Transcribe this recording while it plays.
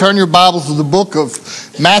Turn your Bibles to the book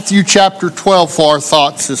of Matthew chapter 12 for our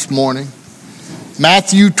thoughts this morning.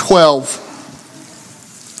 Matthew 12.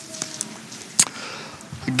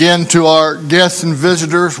 Again, to our guests and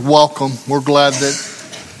visitors, welcome. We're glad that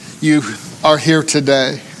you are here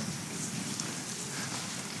today.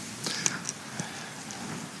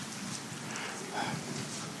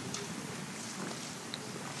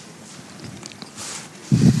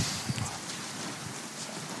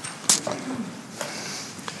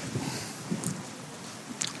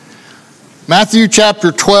 Matthew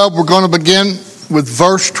chapter 12, we're going to begin with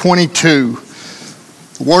verse 22.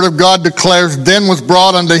 The Word of God declares, "Then was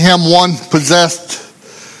brought unto him one possessed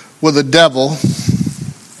with a devil."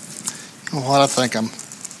 You know what,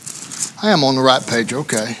 I am on the right page,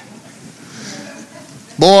 okay.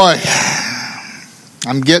 Boy,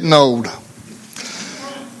 I'm getting old.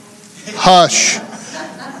 Hush.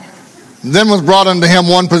 Then was brought unto him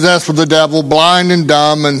one possessed with the devil, blind and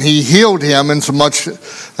dumb, and he healed him, insomuch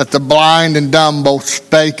that the blind and dumb both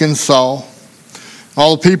spake and saw.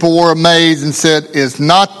 All the people were amazed and said, "Is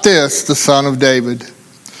not this the son of David?"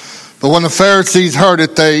 But when the Pharisees heard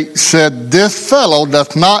it, they said, "This fellow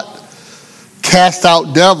doth not cast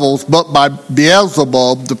out devils, but by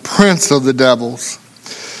Beelzebub, the prince of the devils."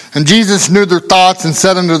 And Jesus knew their thoughts and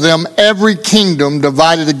said unto them, "Every kingdom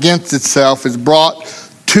divided against itself is brought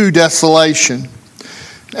to desolation.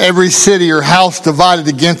 Every city or house divided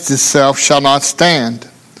against itself shall not stand.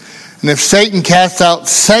 And if Satan casts out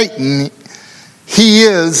Satan, he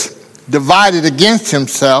is divided against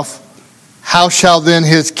himself. How shall then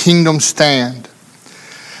his kingdom stand?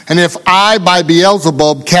 And if I by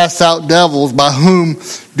Beelzebub cast out devils, by whom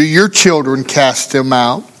do your children cast them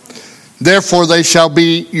out? Therefore they shall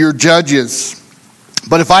be your judges.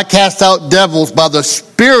 But if I cast out devils by the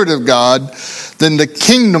Spirit of God, then the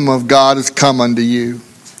kingdom of God is come unto you.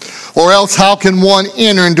 Or else how can one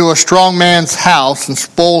enter into a strong man's house and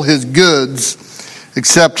spoil his goods,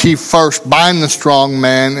 except he first bind the strong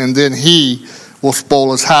man, and then he will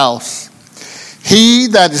spoil his house? He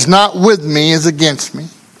that is not with me is against me,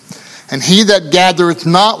 and he that gathereth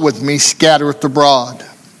not with me scattereth abroad.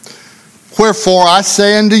 Wherefore I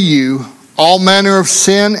say unto you, all manner of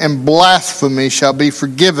sin and blasphemy shall be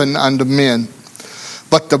forgiven unto men,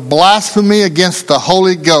 but the blasphemy against the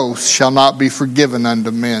Holy Ghost shall not be forgiven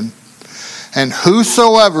unto men. And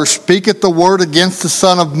whosoever speaketh the word against the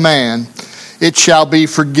Son of Man, it shall be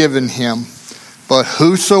forgiven him. But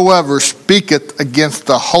whosoever speaketh against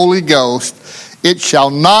the Holy Ghost, it shall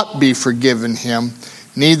not be forgiven him,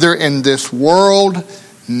 neither in this world,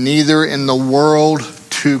 neither in the world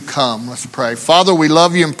to come. Let's pray. Father, we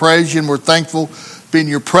love you and praise you, and we're thankful to be in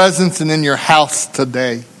your presence and in your house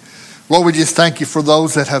today. Lord, we just thank you for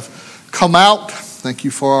those that have come out. Thank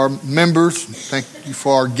you for our members. Thank you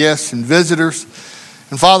for our guests and visitors.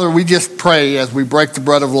 And Father, we just pray as we break the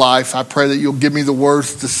bread of life, I pray that you'll give me the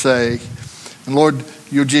words to say. And Lord,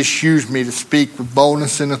 you'll just use me to speak with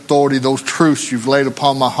boldness and authority those truths you've laid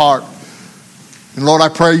upon my heart. And Lord, I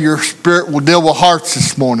pray your Spirit will deal with hearts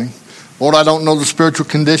this morning. Lord, I don't know the spiritual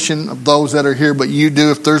condition of those that are here, but you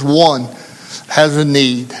do. If there's one that has a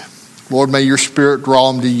need, Lord, may your Spirit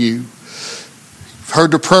draw them to you. You've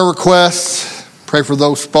heard the prayer requests. Pray for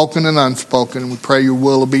those spoken and unspoken. We pray your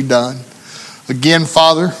will be done. Again,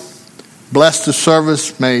 Father, bless the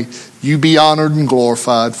service. May you be honored and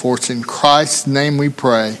glorified. For it's in Christ's name we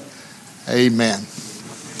pray. Amen.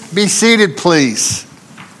 Be seated, please.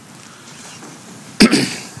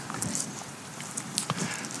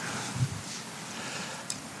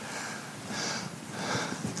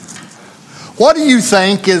 What do you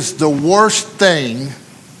think is the worst thing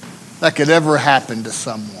that could ever happen to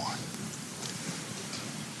someone?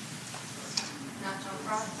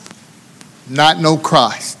 Not know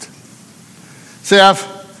Christ. See, I've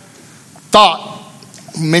thought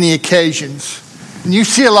on many occasions, and you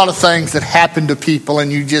see a lot of things that happen to people,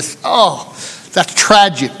 and you just, oh, that's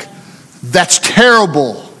tragic. That's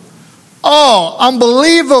terrible. Oh,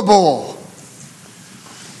 unbelievable.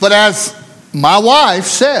 But as my wife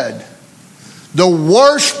said, the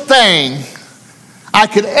worst thing I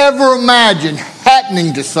could ever imagine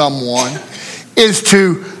happening to someone is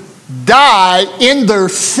to die in their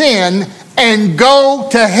sin and go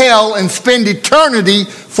to hell and spend eternity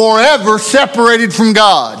forever separated from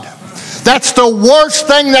God. That's the worst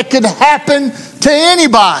thing that could happen to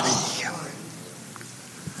anybody.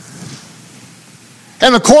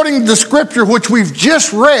 And according to the scripture which we've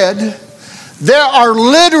just read, there are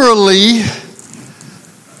literally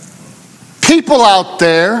people out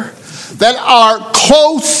there that are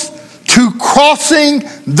close to crossing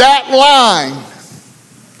that line.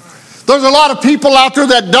 There's a lot of people out there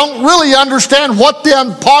that don't really understand what the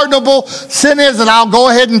unpardonable sin is, and I'll go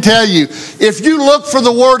ahead and tell you. If you look for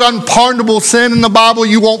the word unpardonable sin in the Bible,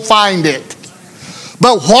 you won't find it.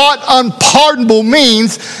 But what unpardonable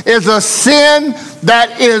means is a sin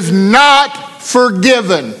that is not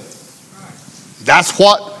forgiven. That's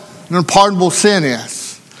what an unpardonable sin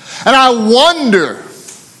is. And I wonder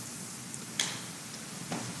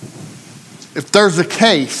if there's a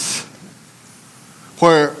case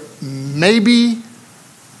where maybe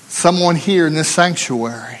someone here in this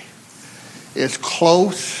sanctuary is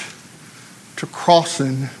close to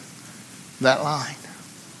crossing that line.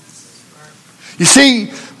 You see,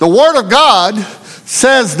 the Word of God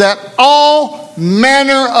says that all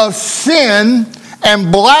manner of sin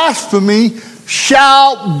and blasphemy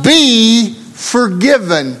shall be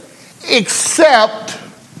forgiven, except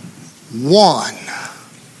one.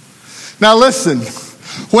 Now listen,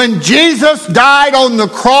 when Jesus died on the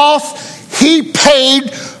cross, he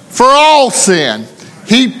paid for all sin.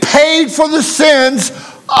 He paid for the sins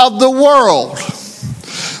of the world.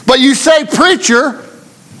 But you say, preacher,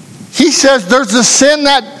 he says there's a sin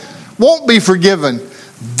that won't be forgiven.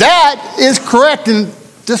 That is correct. And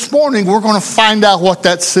this morning we're going to find out what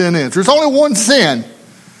that sin is. There's only one sin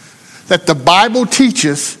that the Bible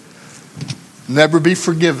teaches never be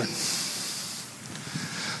forgiven.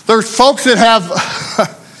 There's folks that have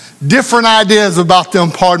different ideas about the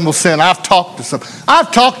unpardonable sin. I've talked to some.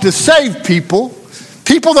 I've talked to saved people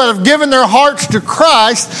that have given their hearts to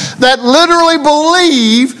Christ, that literally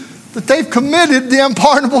believe that they've committed the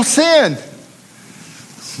unpardonable sin.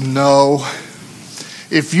 No.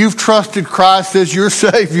 If you've trusted Christ as your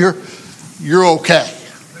Savior, you're okay.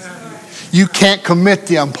 You can't commit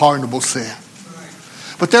the unpardonable sin.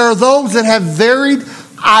 But there are those that have varied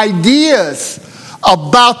ideas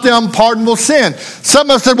about the unpardonable sin. Some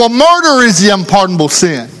have said, well, murder is the unpardonable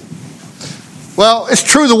sin. Well, it's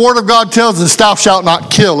true, the Word of God tells us, thou shalt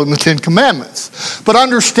not kill in the Ten Commandments. But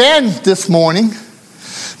understand this morning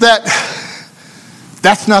that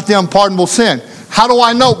that's not the unpardonable sin. How do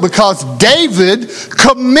I know? Because David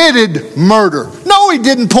committed murder. No, he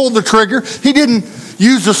didn't pull the trigger. He didn't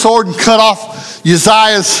use the sword and cut off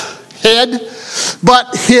Uzziah's head.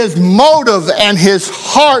 But his motive and his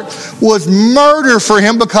heart was murder for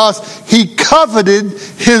him because he coveted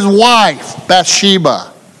his wife,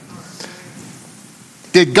 Bathsheba.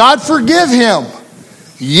 Did God forgive him?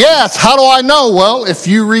 Yes. How do I know? Well, if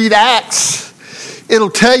you read Acts, it'll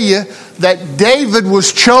tell you that David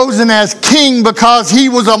was chosen as king because he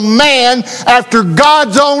was a man after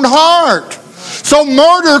God's own heart. So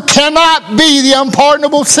murder cannot be the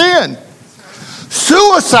unpardonable sin.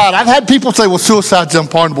 Suicide. I've had people say, well, suicide's an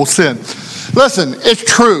unpardonable sin. Listen, it's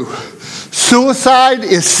true. Suicide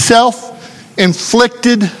is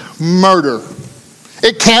self-inflicted murder.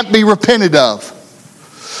 It can't be repented of.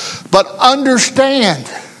 But understand,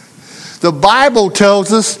 the Bible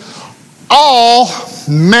tells us all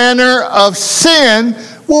manner of sin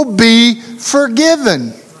will be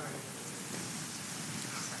forgiven.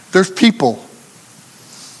 There's people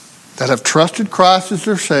that have trusted Christ as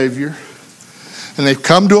their Savior, and they've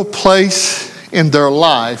come to a place in their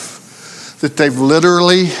life that they've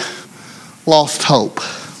literally lost hope.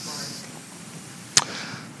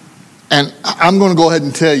 And I'm going to go ahead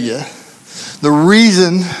and tell you, the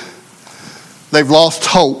reason they've lost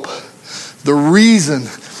hope, the reason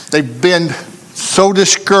they've been so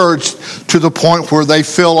discouraged to the point where they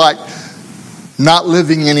feel like not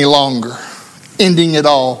living any longer, ending it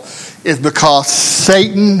all, is because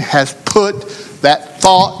Satan has put that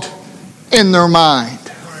thought in their mind.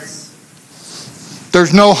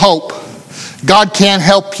 There's no hope. God can't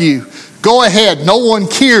help you. Go ahead. No one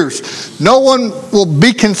cares. No one will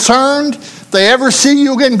be concerned if they ever see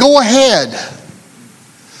you again. Go ahead.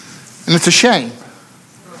 And it's a shame.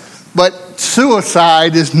 But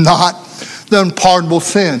suicide is not the unpardonable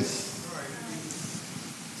sin.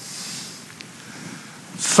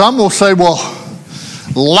 Some will say, well,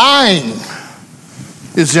 lying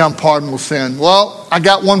is the unpardonable sin. Well, I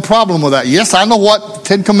got one problem with that. Yes, I know what the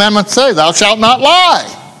Ten Commandments say. Thou shalt not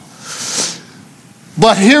lie.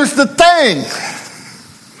 But here's the thing.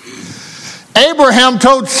 Abraham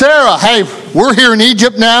told Sarah, hey, we're here in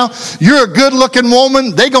Egypt now. You're a good-looking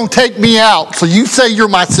woman. They're going to take me out. So you say you're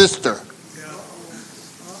my sister.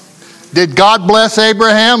 Did God bless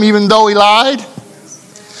Abraham even though he lied?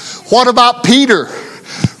 What about Peter?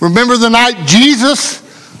 Remember the night Jesus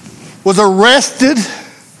was arrested?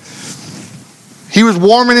 He was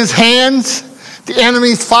warming his hands, the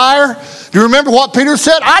enemy's fire. Do you remember what Peter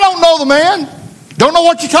said? I don't know the man. Don't know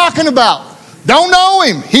what you're talking about. Don't know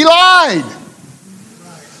him. He lied.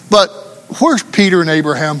 But where's Peter and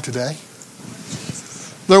Abraham today?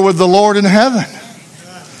 They're with the Lord in heaven.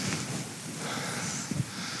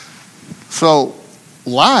 So,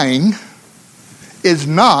 lying is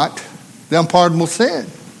not the unpardonable sin.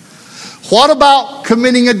 What about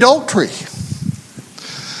committing adultery?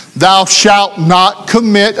 Thou shalt not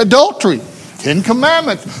commit adultery. 10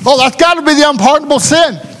 Commandments. Oh, that's got to be the unpardonable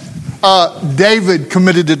sin. David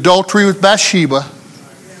committed adultery with Bathsheba.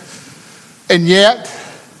 And yet,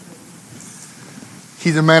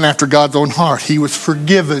 he's a man after God's own heart. He was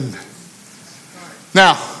forgiven.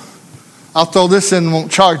 Now, I'll throw this in and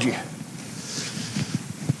won't charge you.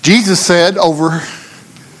 Jesus said over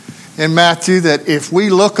in Matthew that if we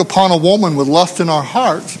look upon a woman with lust in our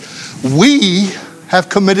hearts, we have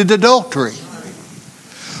committed adultery.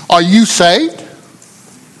 Are you saved?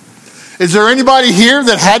 Is there anybody here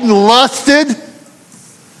that hadn't lusted?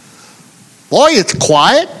 Boy, it's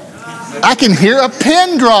quiet. I can hear a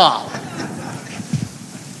pin drop.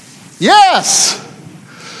 Yes.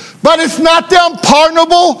 But it's not the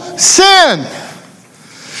unpardonable sin.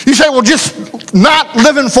 You say, well, just not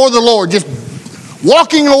living for the Lord, just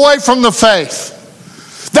walking away from the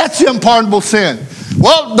faith. That's the unpardonable sin.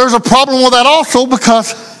 Well, there's a problem with that also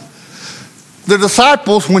because the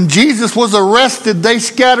disciples, when Jesus was arrested, they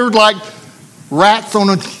scattered like rats on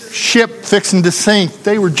a ship fixing to sink.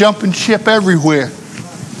 They were jumping ship everywhere.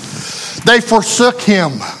 They forsook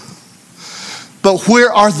him. But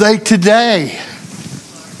where are they today?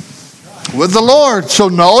 With the Lord. So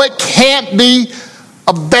no, it can't be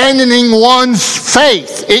abandoning one's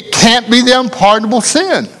faith. It can't be the unpardonable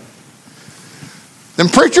sin. Then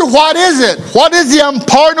preacher, what is it? What is the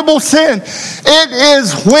unpardonable sin? It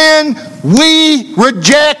is when we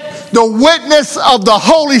reject the witness of the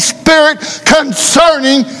Holy Spirit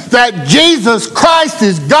concerning that Jesus Christ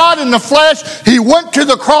is God in the flesh. He went to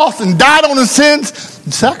the cross and died on his sins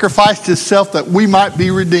and sacrificed himself that we might be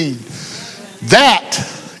redeemed. That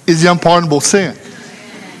is the unpardonable sin.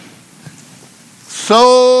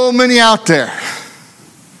 So many out there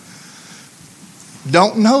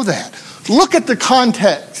don't know that. Look at the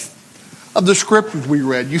context of the scriptures we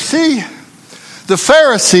read. You see, the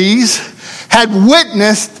Pharisees had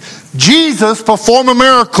witnessed Jesus perform a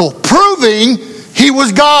miracle, proving he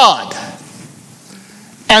was God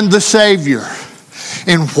and the Savior.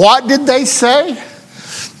 And what did they say?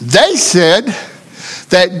 They said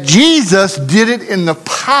that Jesus did it in the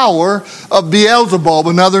power of Beelzebub,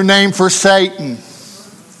 another name for Satan.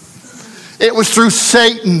 It was through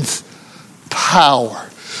Satan's power.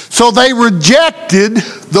 So they rejected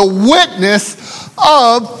the witness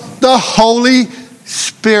of the Holy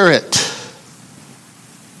Spirit.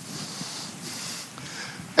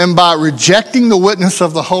 And by rejecting the witness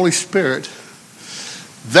of the Holy Spirit,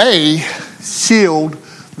 they sealed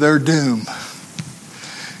their doom.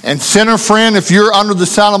 And sinner friend, if you're under the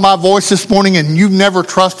sound of my voice this morning and you've never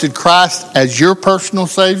trusted Christ as your personal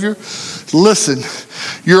Savior, listen,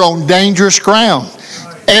 you're on dangerous ground.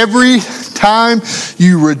 Every time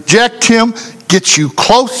you reject him, gets you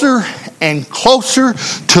closer and closer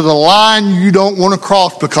to the line you don't want to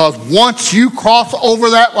cross, because once you cross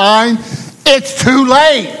over that line, it's too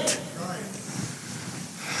late.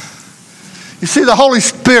 You see, the Holy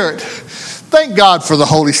Spirit, thank God for the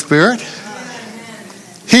Holy Spirit.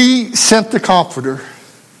 He sent the Comforter.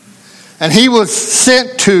 And he was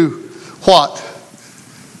sent to what?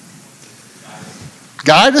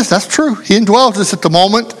 Guide us, that's true. He indwells us at the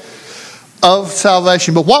moment of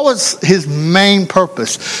salvation. But what was his main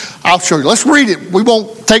purpose? I'll show you. Let's read it. We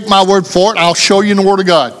won't take my word for it. I'll show you in the Word of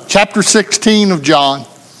God. Chapter 16 of John.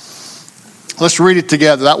 Let's read it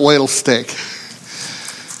together. That way it'll stick.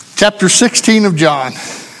 Chapter 16 of John.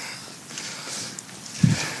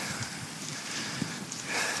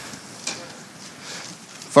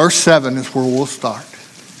 Verse 7 is where we'll start.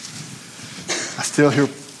 I still hear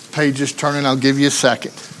pages turning. I'll give you a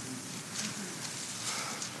second.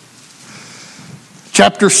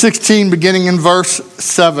 Chapter 16, beginning in verse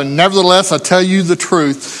 7. Nevertheless, I tell you the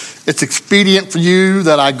truth. It's expedient for you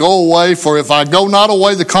that I go away. For if I go not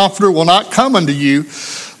away, the Comforter will not come unto you.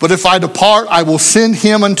 But if I depart, I will send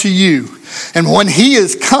him unto you. And when he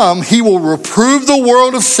is come, he will reprove the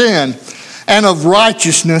world of sin and of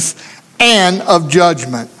righteousness and of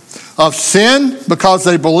judgment. Of sin, because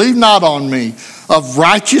they believe not on me. Of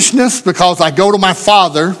righteousness, because I go to my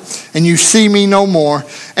Father, and you see me no more.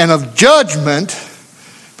 And of judgment,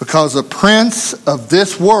 because the prince of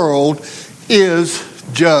this world is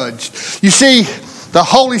judged. You see, the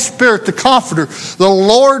Holy Spirit, the Comforter, the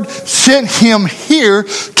Lord sent him here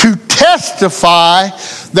to testify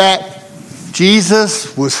that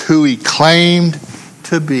Jesus was who he claimed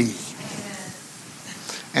to be.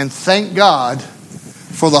 And thank God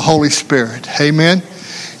for the Holy Spirit. Amen.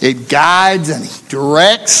 It guides and He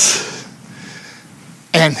directs.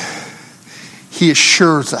 And He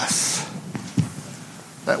assures us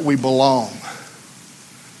that we belong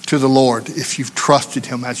to the Lord if you've trusted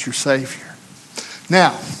Him as your Savior.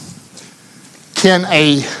 Now, can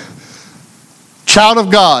a child of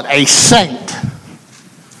God, a saint,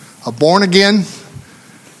 a born again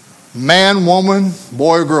man, woman,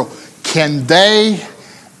 boy or girl, can they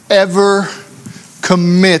ever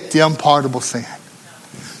commit the unpardonable sin?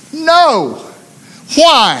 No.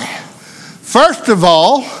 Why? First of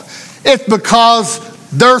all, it's because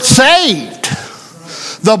they're saved.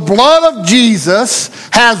 The blood of Jesus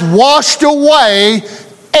has washed away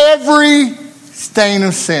every stain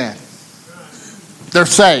of sin. They're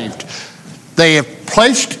saved. They have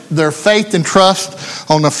placed their faith and trust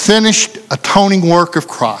on the finished atoning work of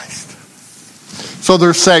Christ. So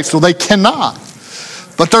they're saved. So they cannot.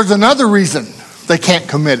 But there's another reason they can't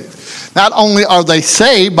commit it. Not only are they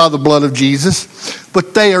saved by the blood of Jesus,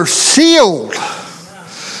 but they are sealed.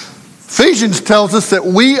 Ephesians tells us that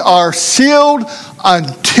we are sealed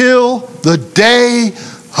until the day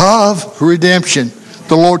of redemption.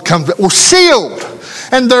 The Lord comes back. We're sealed.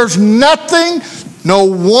 And there's nothing, no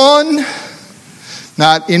one,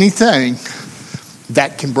 not anything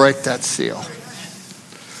that can break that seal.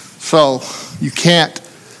 So you can't,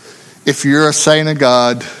 if you're a saint of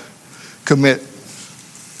God, commit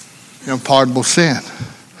unpardonable sin.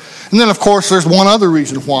 And then, of course, there's one other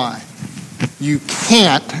reason why you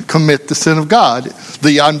can't commit the sin of God,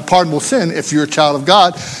 the unpardonable sin, if you're a child of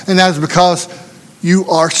God, and that is because you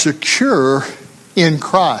are secure in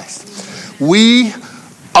Christ. We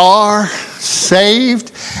are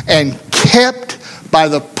saved and kept by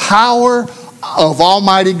the power of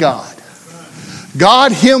Almighty God.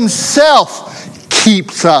 God Himself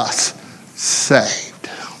keeps us saved.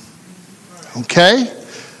 Okay?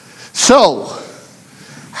 So,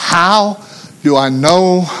 how do I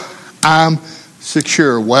know I'm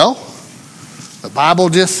secure? Well, the Bible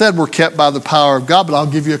just said we're kept by the power of God, but I'll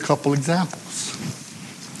give you a couple examples.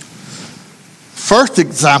 First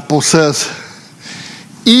example says,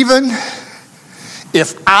 even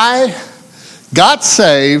if I got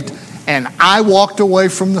saved and I walked away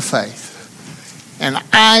from the faith and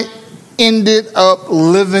I ended up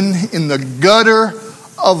living in the gutter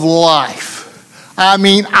of life, I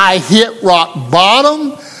mean, I hit rock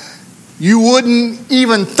bottom. You wouldn't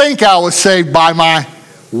even think I was saved by my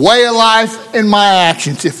way of life and my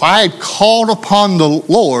actions. If I had called upon the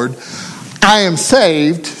Lord, I am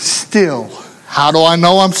saved still. How do I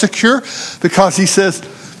know I'm secure? Because He says,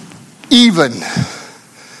 even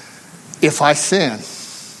if I sin,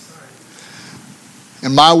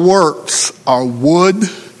 and my works are wood,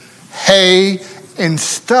 hay, and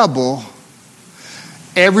stubble,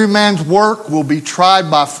 every man's work will be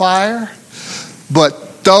tried by fire,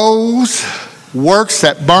 but those works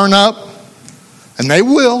that burn up, and they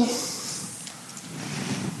will,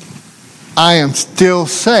 I am still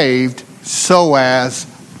saved so as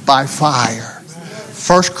by fire.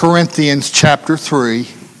 1 Corinthians chapter 3,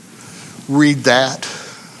 read that.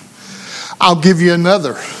 I'll give you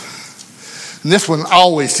another. And this one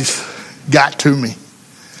always just got to me.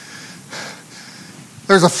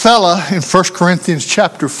 There's a fella in 1 Corinthians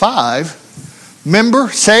chapter 5, member,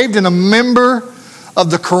 saved and a member of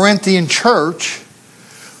the Corinthian church,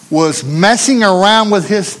 was messing around with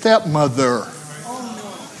his stepmother.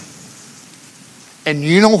 And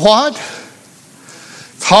you know what?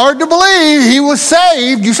 It's hard to believe he was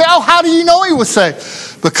saved. You say, oh, how do you know he was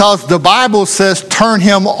saved? Because the Bible says, turn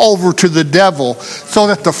him over to the devil so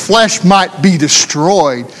that the flesh might be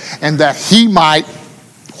destroyed and that he might,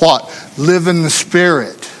 what? Live in the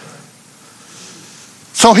Spirit.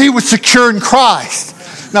 So he was secure in Christ.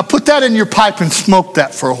 Now put that in your pipe and smoke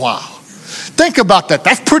that for a while. Think about that.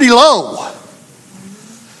 That's pretty low.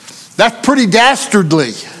 That's pretty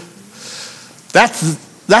dastardly.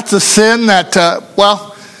 That's a sin that,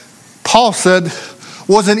 Paul said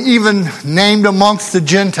wasn't even named amongst the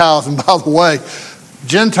Gentiles. And by the way,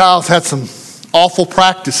 Gentiles had some awful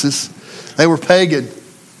practices. They were pagan.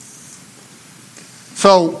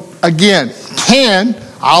 So again,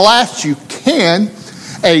 I'll ask you, can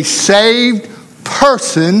a saved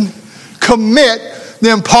person commit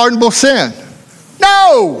the unpardonable sin?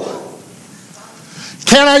 No.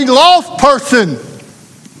 Can a lost person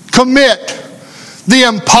commit the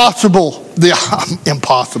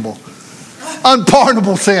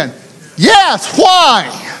unpardonable sin? Yes. Why?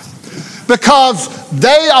 Because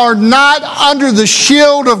they are not under the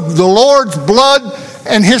shield of the Lord's blood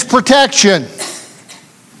and His protection.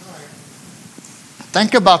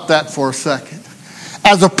 Think about that for a second.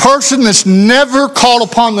 As a person that's never called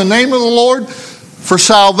upon the name of the Lord for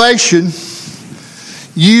salvation,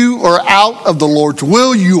 you are out of the Lord's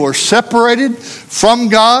will. You are separated from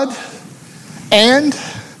God. And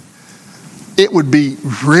it would be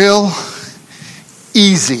real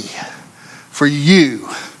easy for you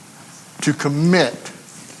to commit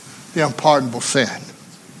the unpardonable sin.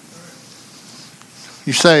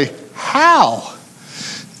 You say, how?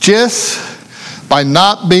 Just by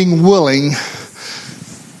not being willing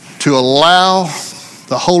to allow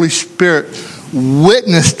the Holy Spirit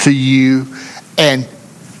witness to you and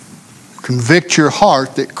convict your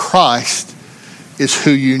heart that Christ is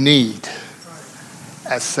who you need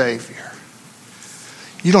as Savior.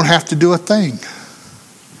 You don't have to do a thing.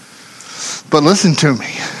 But listen to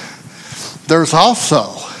me. There's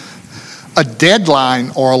also a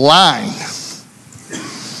deadline or a line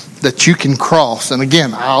that you can cross. And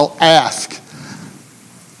again, I'll ask,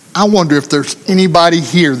 I wonder if there's anybody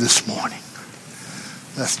here this morning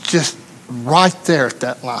that's just right there at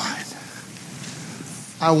that line.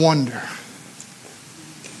 I wonder.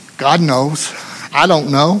 God knows. I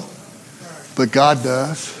don't know. But God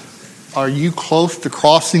does. Are you close to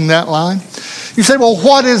crossing that line? You say, well,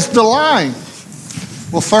 what is the line?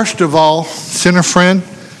 Well, first of all, sinner friend,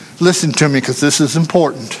 listen to me because this is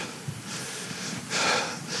important.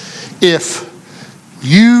 If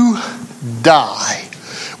you die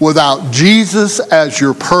without Jesus as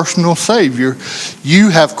your personal Savior, you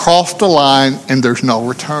have crossed a line and there's no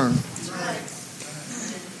return.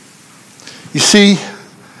 You see,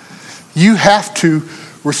 you have to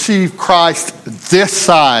receive Christ this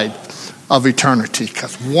side of eternity,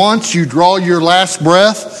 because once you draw your last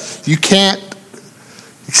breath, you can't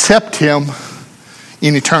accept Him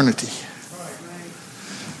in eternity.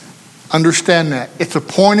 Understand that. It's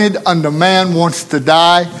appointed unto man once to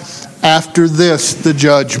die, after this the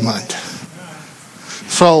judgment.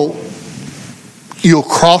 So you'll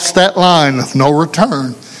cross that line of no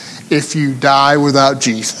return if you die without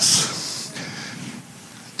Jesus.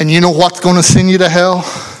 And you know what's going to send you to hell?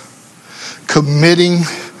 Committing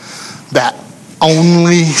that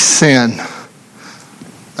only sin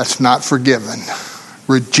that's not forgiven.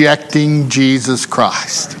 Rejecting Jesus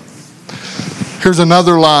Christ. Here's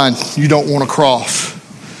another line you don't want to cross.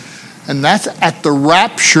 And that's at the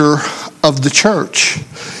rapture of the church.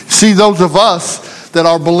 See, those of us that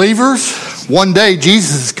are believers, one day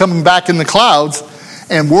Jesus is coming back in the clouds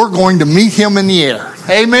and we're going to meet Him in the air.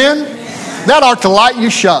 Amen? That ought to light you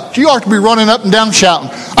shut. You ought to be running up and down shouting,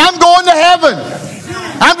 I'm going to heaven.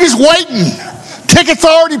 I'm just waiting. Tickets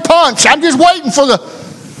already punched. I'm just waiting for the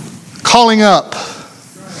calling up.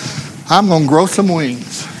 I'm going to grow some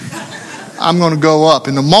wings. I'm going to go up.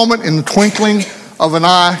 In the moment, in the twinkling of an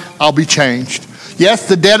eye, I'll be changed. Yes,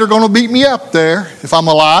 the dead are going to beat me up there if I'm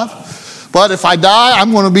alive. But if I die,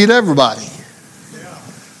 I'm going to beat everybody.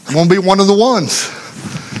 I'm going to be one of the ones.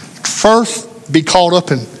 First, be caught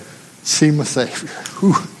up and see my Savior.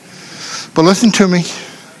 Whew. But listen to me.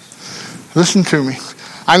 Listen to me.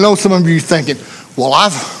 I know some of you are thinking, well,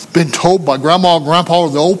 I've been told by Grandma and Grandpa, or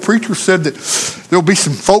the old preacher said that there'll be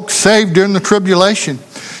some folks saved during the tribulation.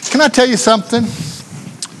 Can I tell you something?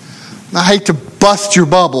 I hate to bust your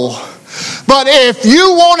bubble, but if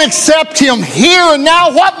you won't accept Him here and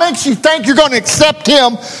now, what makes you think you're going to accept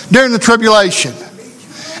Him during the tribulation?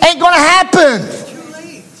 Ain't going to happen.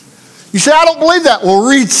 You say, I don't believe that. Well,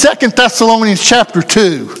 read 2 Thessalonians chapter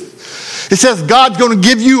 2. It says God's going to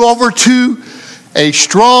give you over to a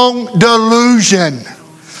strong delusion.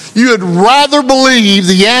 You would rather believe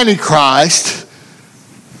the Antichrist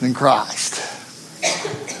than Christ.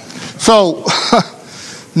 So,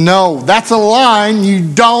 no, that's a line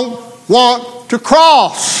you don't want to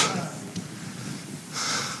cross.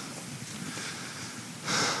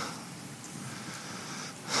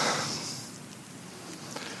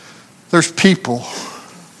 There's people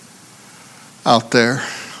out there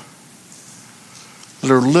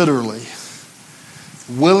that are literally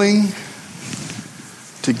willing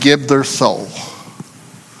to give their soul.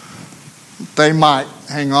 They might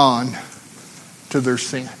hang on to their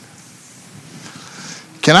sin.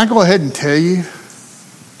 Can I go ahead and tell you?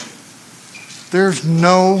 There's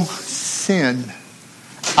no sin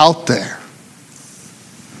out there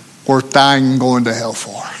worth dying and going to hell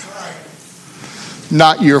for.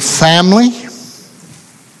 Not your family,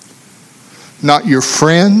 not your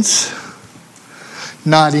friends,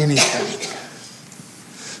 not anything.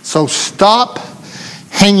 So stop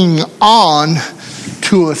hanging on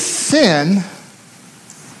to a sin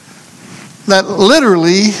that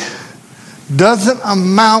literally doesn't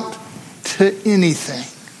amount to anything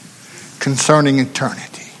concerning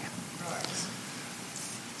eternity.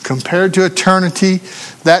 compared to eternity,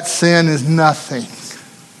 that sin is nothing.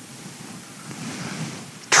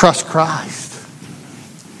 Trust Christ.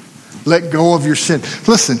 Let go of your sin.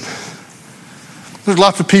 Listen, there's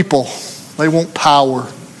lots of people, they want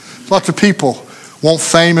power. Lots of people want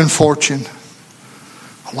fame and fortune.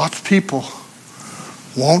 Lots of people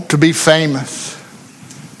want to be famous.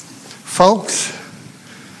 Folks,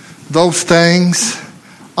 those things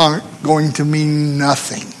aren't going to mean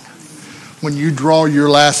nothing when you draw your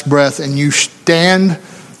last breath and you stand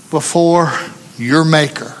before your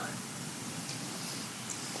Maker.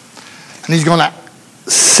 And He's going to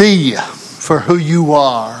see you for who you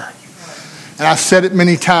are. And I've said it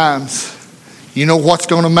many times. You know what's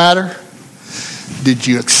going to matter? Did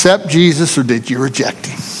you accept Jesus or did you reject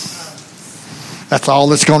Him? That's all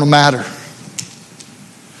that's going to matter.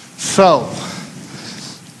 So,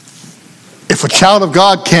 if a child of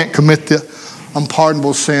God can't commit the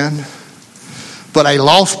unpardonable sin, but a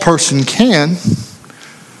lost person can,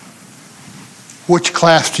 which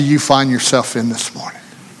class do you find yourself in this morning?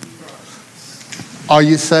 Are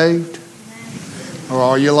you saved or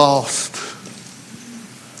are you lost?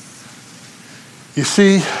 You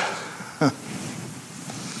see,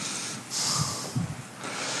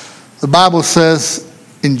 the Bible says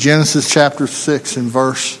in Genesis chapter 6 and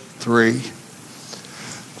verse 3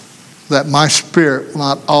 that my spirit will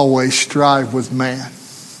not always strive with man.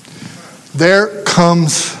 There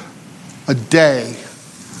comes a day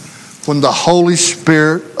when the Holy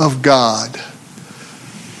Spirit of God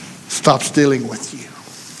stops dealing with you.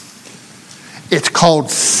 It's called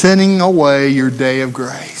sending away your day of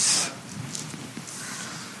grace.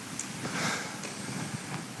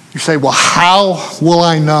 You say, well, how will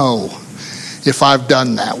I know if I've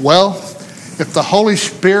done that? Well, if the Holy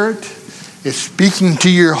Spirit is speaking to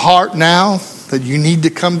your heart now that you need to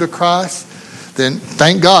come to Christ, then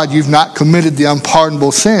thank God you've not committed the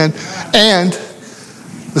unpardonable sin, and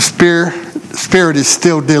the Spirit is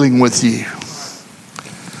still dealing with you.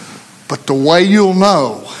 But the way you'll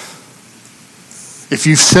know if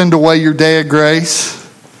you've sinned away your day of grace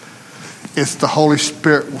is the Holy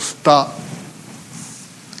Spirit will stop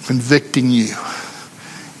convicting you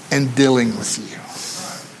and dealing with you.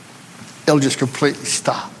 It'll just completely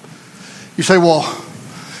stop. You say, well,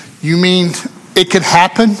 you mean it could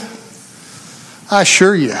happen? I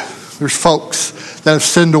assure you, there's folks that have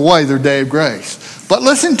sinned away their day of grace. But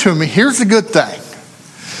listen to me, here's the good thing.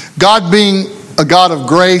 God being a God of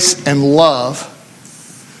grace and love,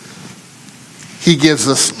 He gives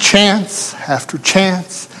us chance after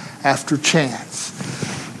chance after chance.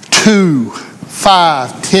 2,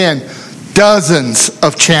 5, 10, dozens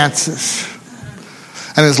of chances.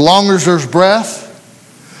 And as long as there's breath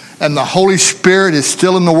and the Holy Spirit is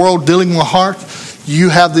still in the world dealing with hearts, you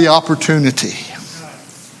have the opportunity.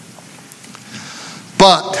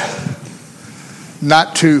 But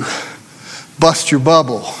not to bust your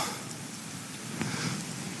bubble.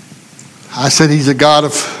 I said He's a God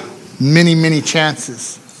of many, many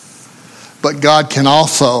chances. But God can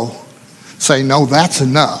also say, no, that's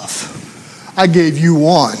enough. I gave you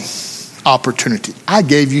 1 opportunity. I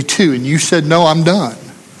gave you 2, and you said, no, I'm done.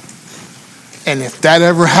 And if that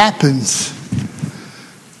ever happens,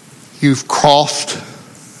 you've crossed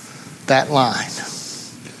that line.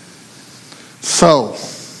 So,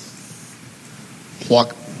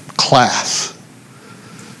 what class?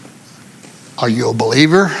 Are you a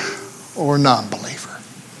believer or a non-believer?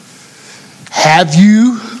 Have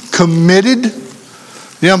you committed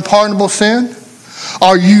the unpardonable sin?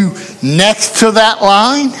 Are you next to that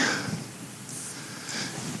line?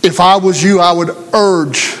 If I was you, I would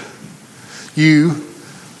urge you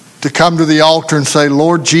to come to the altar and say,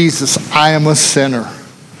 Lord Jesus, I am a sinner.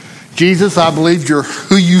 Jesus, I believe you're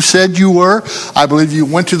who you said you were. I believe you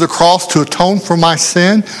went to the cross to atone for my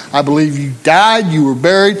sin. I believe you died, you were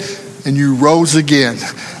buried, and you rose again.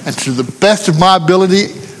 And to the best of my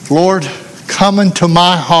ability, Lord, come into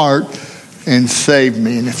my heart and save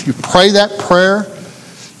me. And if you pray that prayer,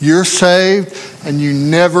 you're saved, and you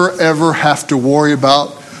never, ever have to worry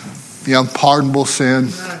about the unpardonable sin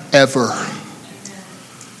ever.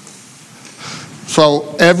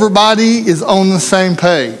 So everybody is on the same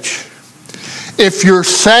page. If you're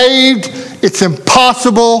saved, it's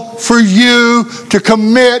impossible for you to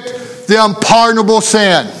commit the unpardonable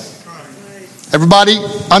sin. Everybody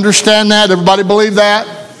understand that? Everybody believe that?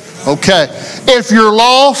 Okay. If you're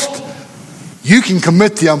lost, you can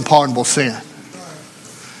commit the unpardonable sin.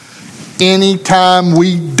 Anytime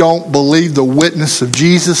we don't believe the witness of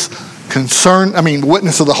Jesus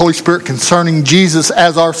witness of the Holy Spirit concerning Jesus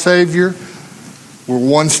as our Savior, we're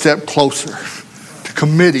one step closer to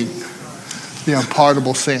committing the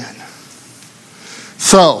unpardonable sin.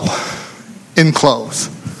 So, in close,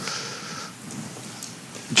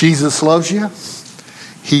 Jesus loves you.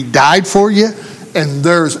 He died for you. And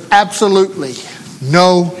there's absolutely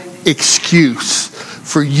no excuse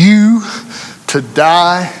for you to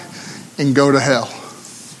die and go to hell.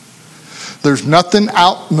 There's nothing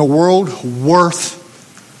out in the world worth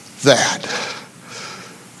that.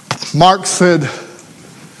 Mark said,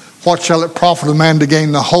 what shall it profit a man to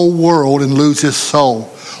gain the whole world and lose his soul?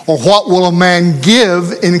 Or what will a man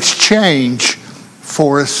give in exchange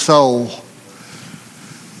for his soul?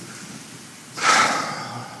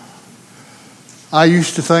 I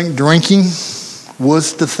used to think drinking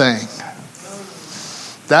was the thing.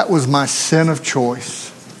 That was my sin of choice.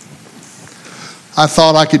 I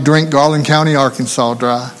thought I could drink Garland County, Arkansas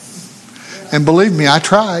dry. And believe me, I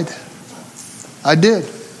tried. I did.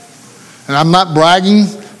 And I'm not bragging.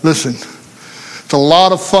 Listen, it's a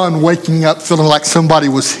lot of fun waking up feeling like somebody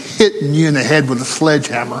was hitting you in the head with a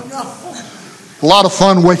sledgehammer. A lot of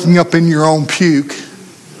fun waking up in your own puke.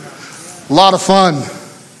 A lot of fun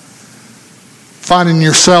finding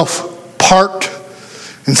yourself parked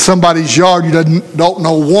in somebody's yard. You don't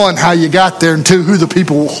know, one, how you got there, and two, who the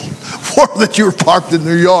people were that you were parked in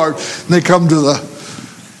their yard. And they come to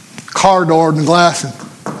the car door and the glass and,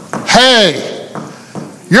 hey,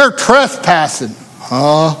 you're trespassing.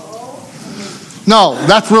 Huh? No,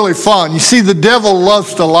 that's really fun. You see, the devil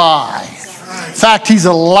loves to lie. In fact, he's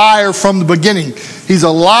a liar from the beginning. He's a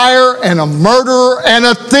liar and a murderer and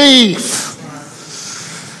a thief.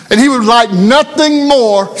 And he would like nothing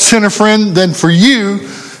more, sinner friend, than for you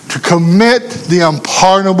to commit the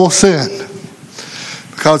unpardonable sin.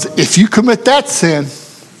 Because if you commit that sin,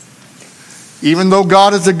 even though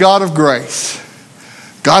God is a God of grace,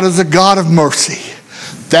 God is a God of mercy,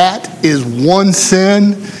 that is one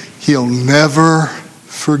sin he'll never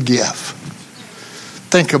forgive.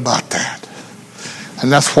 Think about that.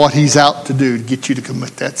 And that's what he's out to do, to get you to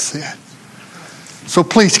commit that sin. So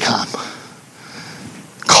please come.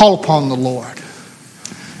 Call upon the Lord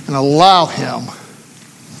and allow him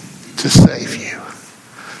to save you.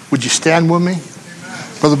 Would you stand with me?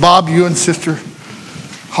 Brother Bob, you and Sister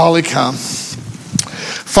Holly, come.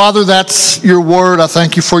 Father, that's your word. I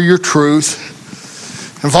thank you for your truth.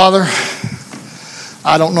 And Father,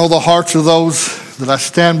 I don't know the hearts of those that I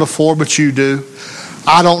stand before, but you do.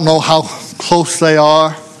 I don't know how close they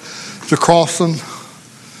are to crossing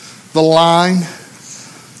the line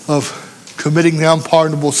of committing the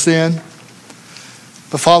unpardonable sin.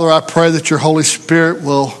 But Father, I pray that your Holy Spirit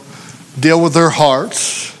will deal with their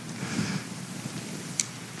hearts,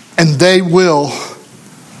 and they will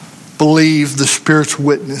believe the Spirit's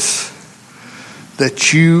witness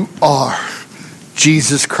that you are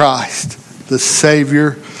Jesus Christ, the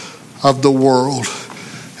Savior of the world,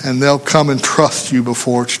 and they'll come and trust you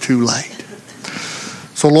before it's too late.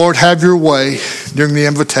 So Lord, have your way during the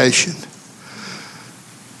invitation.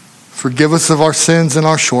 Forgive us of our sins and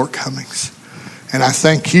our shortcomings. And I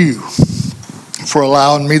thank you for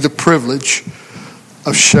allowing me the privilege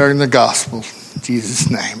of sharing the gospel. In Jesus'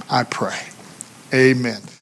 name I pray. Amen.